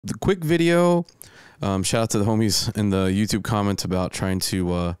the quick video. Shout out to the homies in the YouTube comments about trying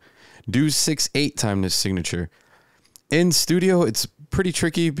to do 6/8 time this signature. In studio, it's pretty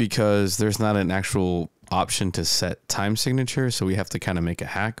tricky because there's not an actual option to set time signature, so we have to kind of make a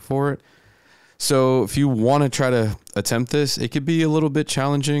hack for it. So if you want to try to attempt this, it could be a little bit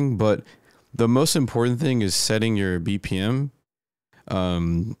challenging, but the most important thing is setting your BPM.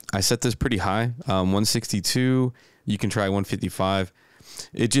 I set this pretty high, 162. You can try 155.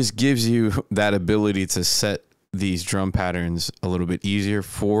 It just gives you that ability to set these drum patterns a little bit easier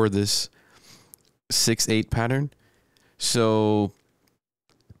for this 6/8 pattern. So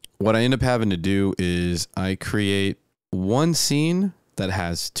what I end up having to do is I create one scene that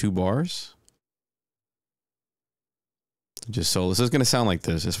has 2 bars. Just so this is going to sound like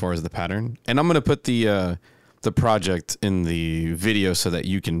this as far as the pattern. And I'm going to put the project in the video so that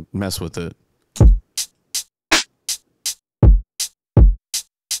you can mess with it.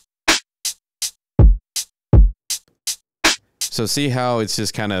 So see how it's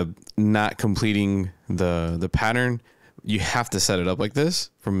just kind of not completing the pattern? You have to set it up like this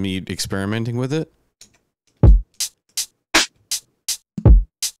from me experimenting with it.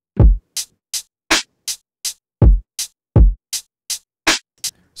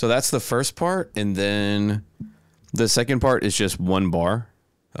 So that's the first part, and then the second part is just 1 bar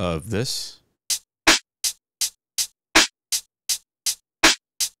of this.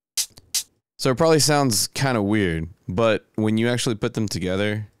 So it probably sounds kind of weird, but when you actually put them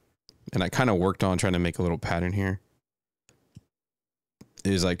together, and I kind of worked on trying to make a little pattern here,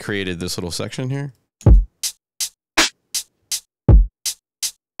 is I created this little section here.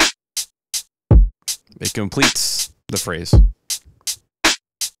 It completes the phrase.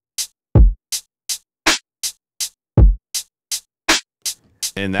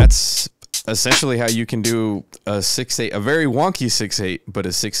 And that's essentially how you can do a 6/8, a very wonky 6/8, but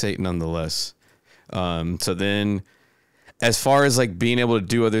a 6/8 nonetheless. So then as far as like being able to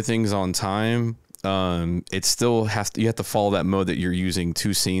do other things on time, it still you have to follow that mode that you're using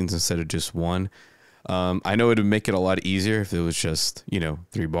 2 scenes instead of just 1. I know it would make it a lot easier if it was just,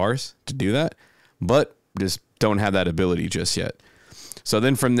 3 bars to do that, but just don't have that ability just yet. So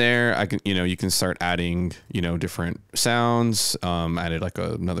then from there, you can start adding, different sounds. Added like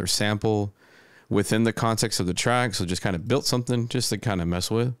another sample within the context of the track. So just kind of built something just to kind of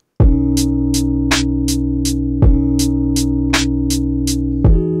mess with.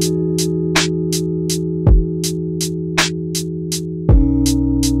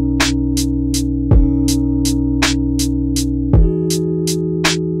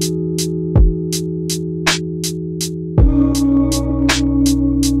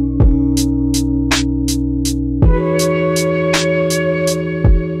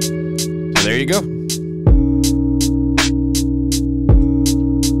 There you go.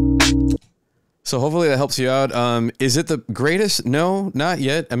 So hopefully that helps you out. Is it the greatest? No, not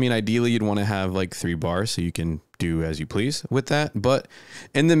yet. I mean, ideally you'd want to have like 3 bars so you can do as you please with that. But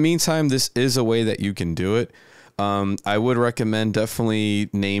in the meantime, this is a way that you can do it. I would recommend definitely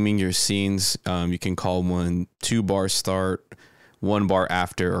naming your scenes. You can call one 2 bar start, 1 bar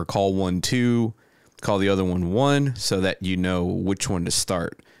after, or call one 2, call the other one 1, so that you know which one to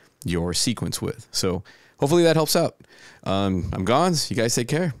start your sequence with. So hopefully that helps out. I'm Gonz. You guys take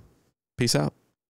care. Peace out.